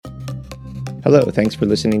Hello, thanks for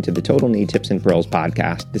listening to the Total Knee Tips and Pearls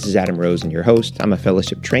podcast. This is Adam Rosen, your host. I'm a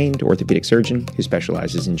fellowship-trained orthopedic surgeon who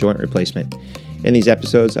specializes in joint replacement. In these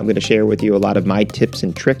episodes, I'm going to share with you a lot of my tips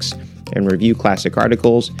and tricks and review classic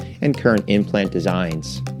articles and current implant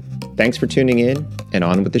designs. Thanks for tuning in, and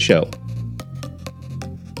on with the show.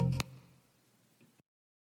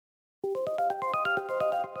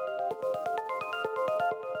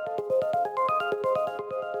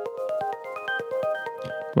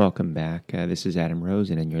 Welcome back. This is Adam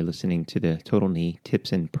Rosen, and you're listening to the Total Knee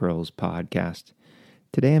Tips and Pearls podcast.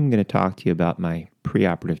 Today I'm going to talk to you about my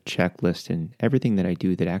preoperative checklist and everything that I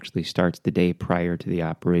do that actually starts the day prior to the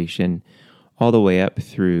operation, all the way up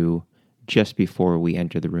through just before we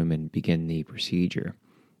enter the room and begin the procedure.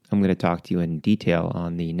 I'm going to talk to you in detail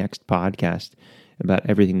on the next podcast about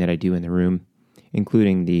everything that I do in the room,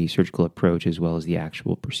 including the surgical approach as well as the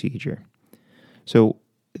actual procedure. So,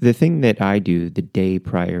 the thing that I do the day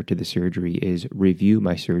prior to the surgery is review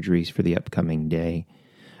my surgeries for the upcoming day.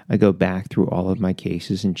 I go back through all of my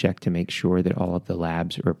cases and check to make sure that all of the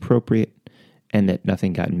labs are appropriate and that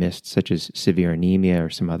nothing got missed, such as severe anemia or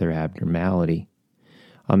some other abnormality.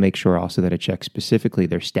 I'll make sure also that I check specifically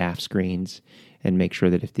their staph screens and make sure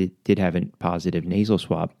that if they did have a positive nasal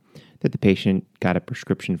swab, that the patient got a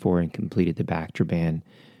prescription for and completed the Bactroban.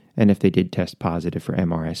 And if they did test positive for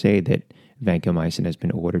MRSA, that vancomycin has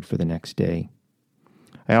been ordered for the next day.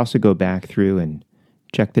 I also go back through and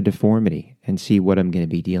check the deformity and see what I'm going to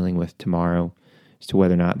be dealing with tomorrow as to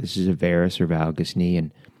whether or not this is a varus or valgus knee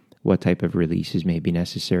and what type of releases may be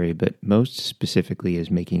necessary, but most specifically is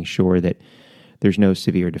making sure that there's no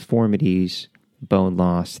severe deformities, bone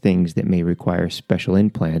loss, things that may require special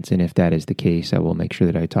implants, and if that is the case, I will make sure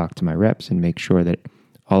that I talk to my reps and make sure that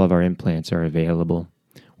all of our implants are available.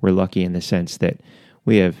 We're lucky in the sense that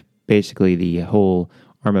we have basically the whole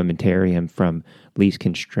armamentarium from least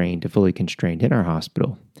constrained to fully constrained in our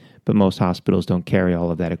hospital. But most hospitals don't carry all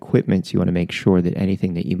of that equipment, so you want to make sure that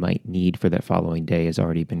anything that you might need for that following day has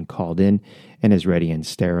already been called in and is ready and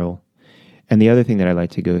sterile. And the other thing that I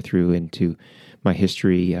like to go through into my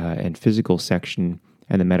history and physical section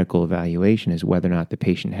and the medical evaluation is whether or not the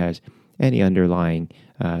patient has any underlying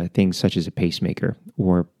things such as a pacemaker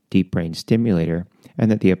or deep brain stimulator,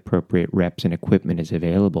 and that the appropriate reps and equipment is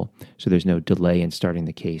available, so there's no delay in starting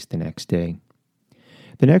the case the next day.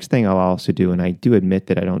 The next thing I'll also do, and I do admit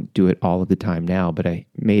that I don't do it all of the time now, but I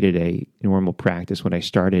made it a normal practice when I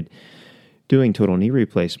started doing total knee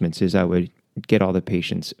replacements, is I would get all the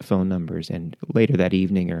patients' phone numbers, and later that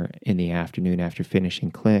evening or in the afternoon after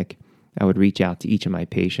finishing clinic, I would reach out to each of my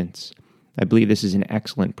patients. I believe this is an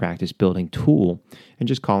excellent practice building tool, and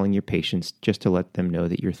just calling your patients just to let them know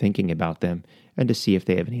that you're thinking about them and to see if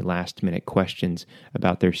they have any last minute questions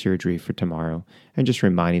about their surgery for tomorrow, and just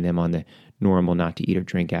reminding them on the normal not to eat or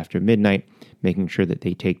drink after midnight, making sure that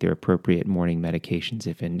they take their appropriate morning medications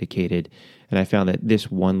if indicated. And I found that this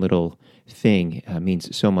one little thing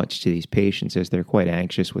means so much to these patients as they're quite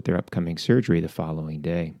anxious with their upcoming surgery the following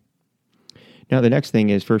day. Now, the next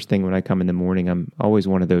thing is, first thing when I come in the morning, I'm always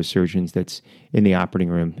one of those surgeons that's in the operating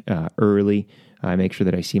room early. I make sure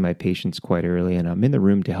that I see my patients quite early, and I'm in the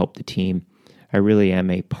room to help the team. I really am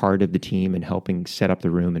a part of the team in helping set up the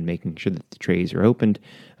room and making sure that the trays are opened,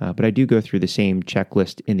 but I do go through the same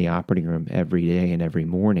checklist in the operating room every day and every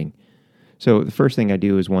morning. So the first thing I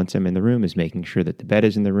do is once I'm in the room is making sure that the bed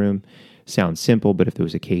is in the room. Sounds simple, but if there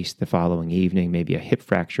was a case the following evening, maybe a hip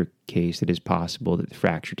fracture case, it is possible that the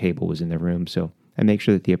fracture table was in the room. So I make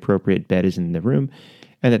sure that the appropriate bed is in the room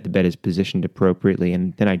and that the bed is positioned appropriately.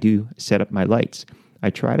 And then I do set up my lights. I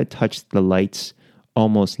try to touch the lights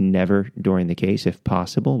almost never during the case if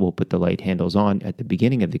possible. We'll put the light handles on at the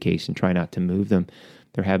beginning of the case and try not to move them.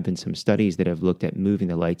 There have been some studies that have looked at moving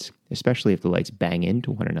the lights, especially if the lights bang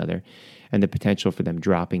into one another, and the potential for them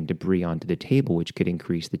dropping debris onto the table, which could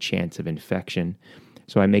increase the chance of infection.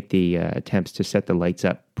 So I make the attempts to set the lights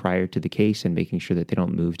up prior to the case and making sure that they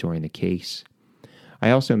don't move during the case.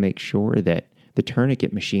 I also make sure that the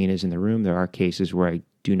tourniquet machine is in the room. There are cases where I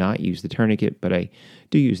do not use the tourniquet, but I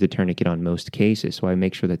do use the tourniquet on most cases. So I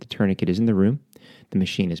make sure that the tourniquet is in the room, the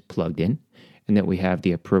machine is plugged in, and that we have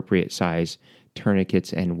the appropriate size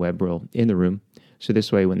tourniquets and web roll in the room. So this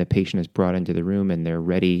way, when the patient is brought into the room and they're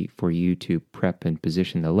ready for you to prep and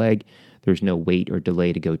position the leg, there's no wait or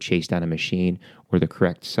delay to go chase down a machine or the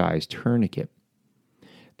correct size tourniquet.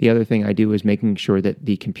 The other thing I do is making sure that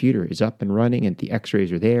the computer is up and running and the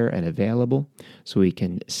x-rays are there and available so we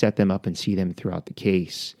can set them up and see them throughout the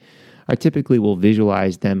case. I typically will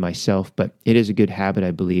visualize them myself, but it is a good habit,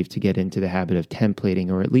 I believe, to get into the habit of templating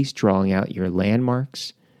or at least drawing out your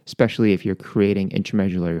landmarks, especially if you're creating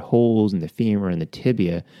intramedullary holes in the femur and the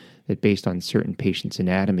tibia that based on certain patients'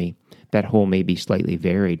 anatomy, that hole may be slightly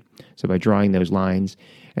varied. So by drawing those lines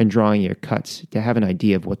and drawing your cuts to have an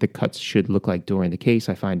idea of what the cuts should look like during the case,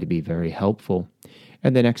 I find to be very helpful.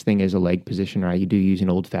 And the next thing is a leg positioner. I do use an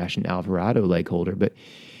old-fashioned Alvarado leg holder, but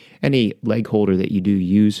any leg holder that you do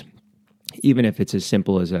use, even if it's as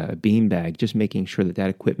simple as a bean bag, just making sure that that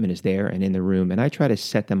equipment is there and in the room. And I try to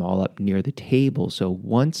set them all up near the table. So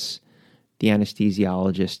once the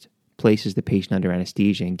anesthesiologist places the patient under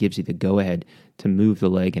anesthesia and gives you the go-ahead to move the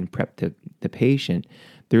leg and prep the patient,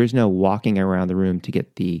 there is no walking around the room to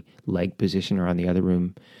get the leg positioner on the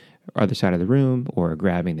other side of the room, or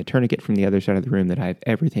grabbing the tourniquet from the other side of the room. That I have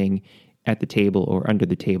everything at the table or under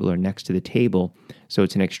the table or next to the table. So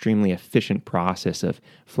it's an extremely efficient process of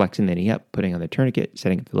flexing the knee up, putting on the tourniquet,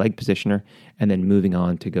 setting up the leg positioner, and then moving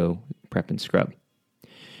on to go prep and scrub.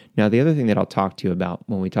 Now, the other thing that I'll talk to you about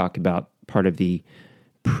when we talk about part of the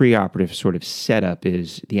preoperative sort of setup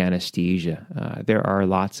is the anesthesia. There are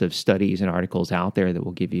lots of studies and articles out there that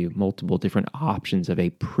will give you multiple different options of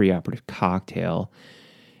a preoperative cocktail.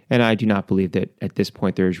 And I do not believe that at this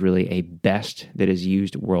point there is really a best that is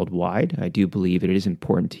used worldwide. I do believe it is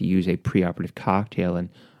important to use a preoperative cocktail. And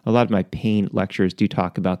a lot of my pain lectures do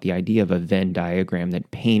talk about the idea of a Venn diagram,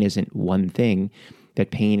 that pain isn't one thing,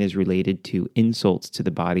 that pain is related to insults to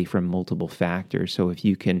the body from multiple factors. So if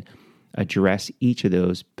you can address each of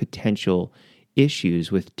those potential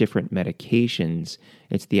issues with different medications,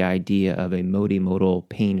 it's the idea of a multimodal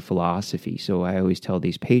pain philosophy. So I always tell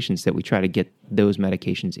these patients that we try to get those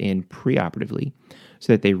medications in preoperatively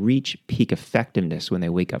so that they reach peak effectiveness when they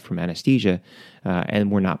wake up from anesthesia,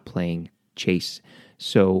 and we're not playing chase.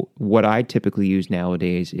 So what I typically use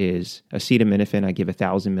nowadays is acetaminophen. I give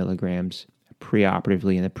 1,000 milligrams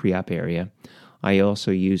preoperatively in the pre-op area. I also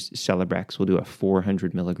use Celebrex. We'll do a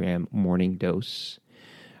 400 milligram morning dose.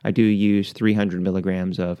 I do use 300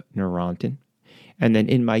 milligrams of Neurontin. And then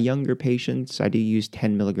in my younger patients, I do use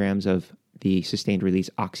 10 milligrams of the sustained release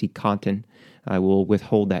OxyContin. I will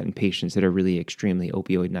withhold that in patients that are really extremely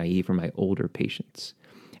opioid naive, or my older patients.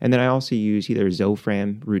 And then I also use either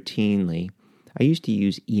Zofran routinely. I used to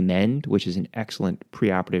use Emend, which is an excellent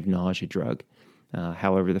preoperative nausea drug.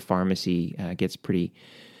 However, the pharmacy gets pretty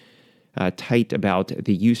tight about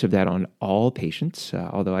the use of that on all patients,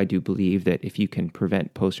 although I do believe that if you can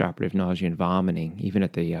prevent postoperative nausea and vomiting, even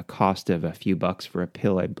at the cost of a few bucks for a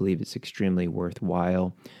pill, I believe it's extremely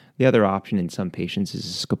worthwhile. The other option in some patients is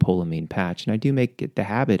a scopolamine patch, and I do make it the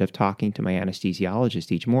habit of talking to my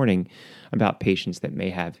anesthesiologist each morning about patients that may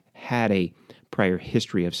have had a prior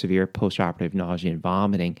history of severe postoperative nausea and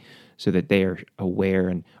vomiting, so that they are aware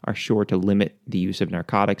and are sure to limit the use of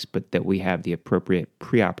narcotics, but that we have the appropriate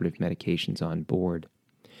preoperative medications on board.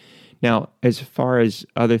 Now, as far as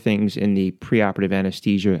other things in the preoperative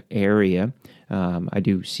anesthesia area, I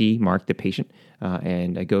do mark the patient,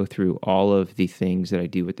 and I go through all of the things that I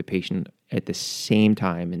do with the patient at the same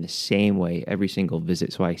time, in the same way, every single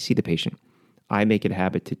visit. So I see the patient. I make it a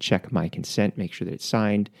habit to check my consent, make sure that it's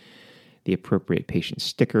signed, the appropriate patient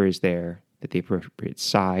sticker is there, that the appropriate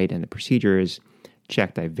side and the procedure is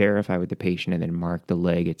checked. I verify with the patient and then mark the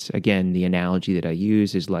leg. It's, again, the analogy that I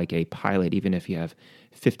use is like a pilot. Even if you have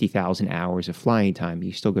 50,000 hours of flying time,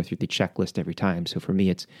 you still go through the checklist every time. So for me,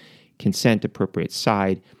 it's consent, appropriate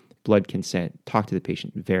side, blood consent, talk to the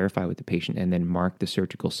patient, verify with the patient, and then mark the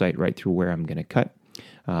surgical site right through where I'm going to cut.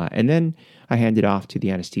 And then I hand it off to the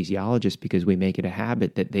anesthesiologist, because we make it a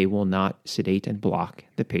habit that they will not sedate and block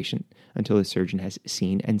the patient until the surgeon has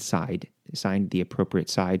seen and signed the appropriate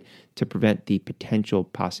side, to prevent the potential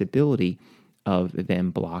possibility of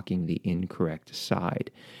them blocking the incorrect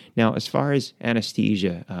side. Now, as far as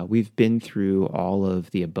anesthesia, we've been through all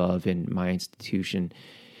of the above in my institution,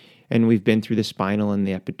 and we've been through the spinal and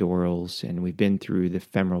the epidurals, and we've been through the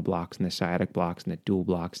femoral blocks and the sciatic blocks and the dual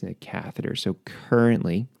blocks and the catheter. So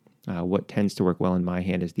currently, what tends to work well in my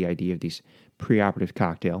hand is the idea of these preoperative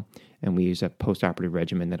cocktail, and we use a postoperative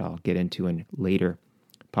regimen that I'll get into in later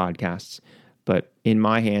podcasts. But in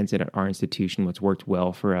my hands at our institution, what's worked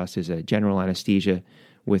well for us is a general anesthesia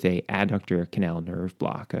with a adductor canal nerve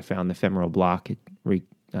block. I found the femoral block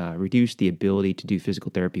reduced the ability to do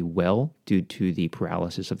physical therapy well due to the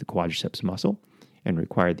paralysis of the quadriceps muscle, and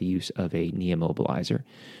required the use of a knee immobilizer.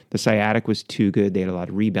 The sciatic was too good. They had a lot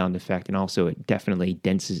of rebound effect, and also it definitely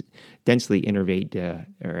densely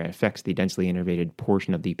affects the densely innervated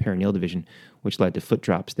portion of the perineal division, which led to foot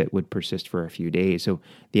drops that would persist for a few days. So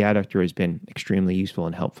the adductor has been extremely useful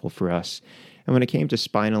and helpful for us. And when it came to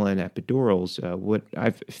spinal and epidurals, what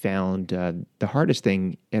I've found the hardest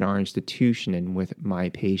thing at our institution and with my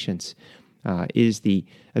patients is the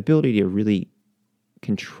ability to really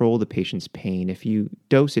control the patient's pain. If you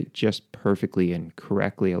dose it just perfectly and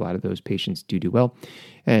correctly, a lot of those patients do well.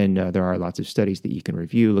 And there are lots of studies that you can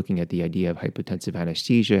review looking at the idea of hypotensive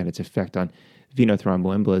anesthesia and its effect on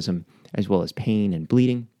venothromboembolism, as well as pain and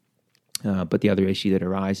bleeding. But the other issue that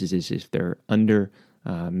arises is if they're under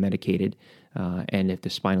medicated, and if the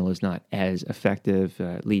spinal is not as effective,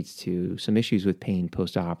 it leads to some issues with pain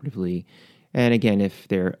postoperatively. And again, if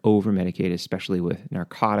they're over-medicated, especially with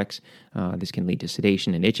narcotics, this can lead to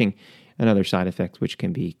sedation and itching and other side effects, which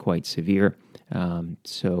can be quite severe.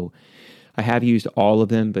 So I have used all of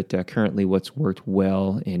them, but currently what's worked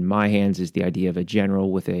well in my hands is the idea of a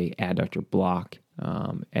general with a adductor block.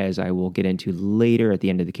 As I will get into later at the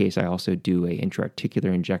end of the case, I also do a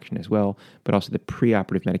intra-articular injection as well, but also the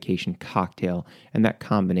preoperative medication cocktail. And that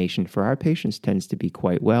combination for our patients tends to be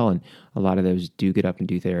quite well, and a lot of those do get up and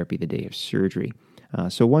do therapy the day of surgery.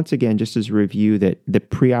 So once again, just as a review, that the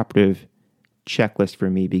preoperative checklist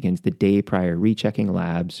for me begins the day prior, rechecking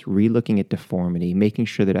labs, relooking at deformity, making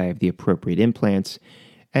sure that I have the appropriate implants,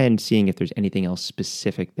 and seeing if there's anything else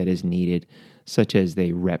specific that is needed, such as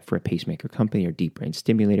they rep for a pacemaker company or deep brain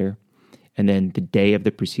stimulator. And then the day of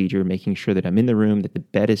the procedure, making sure that I'm in the room, that the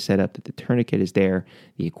bed is set up, that the tourniquet is there,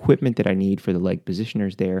 the equipment that I need for the leg positioner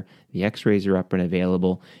is there, the x-rays are up and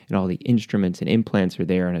available, and all the instruments and implants are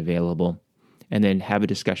there and available. And then have a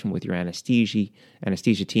discussion with your anesthesia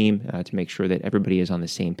team to make sure that everybody is on the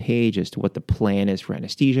same page as to what the plan is for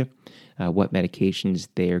anesthesia, what medications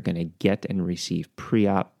they are going to get and receive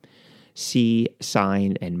pre-op. See,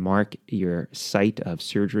 sign, and mark your site of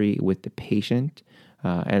surgery with the patient,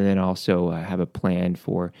 and then also have a plan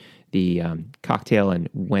for the cocktail and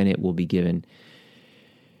when it will be given.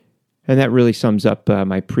 And that really sums up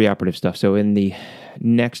my preoperative stuff. So in the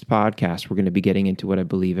next podcast, we're going to be getting into what I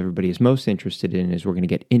believe everybody is most interested in, is we're going to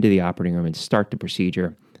get into the operating room and start the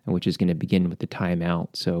procedure, which is going to begin with the timeout.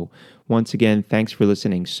 So once again, thanks for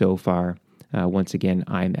listening so far. Once again,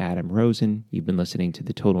 I'm Adam Rosen. You've been listening to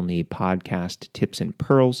the Total Knee Podcast, Tips and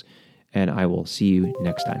Pearls, and I will see you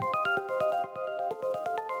next time.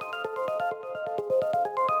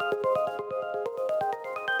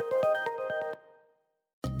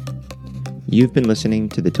 You've been listening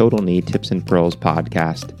to the Total Knee Tips and Pearls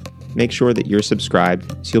podcast. Make sure that you're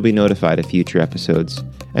subscribed so you'll be notified of future episodes.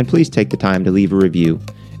 And please take the time to leave a review.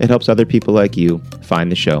 It helps other people like you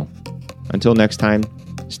find the show. Until next time,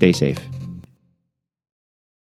 stay safe.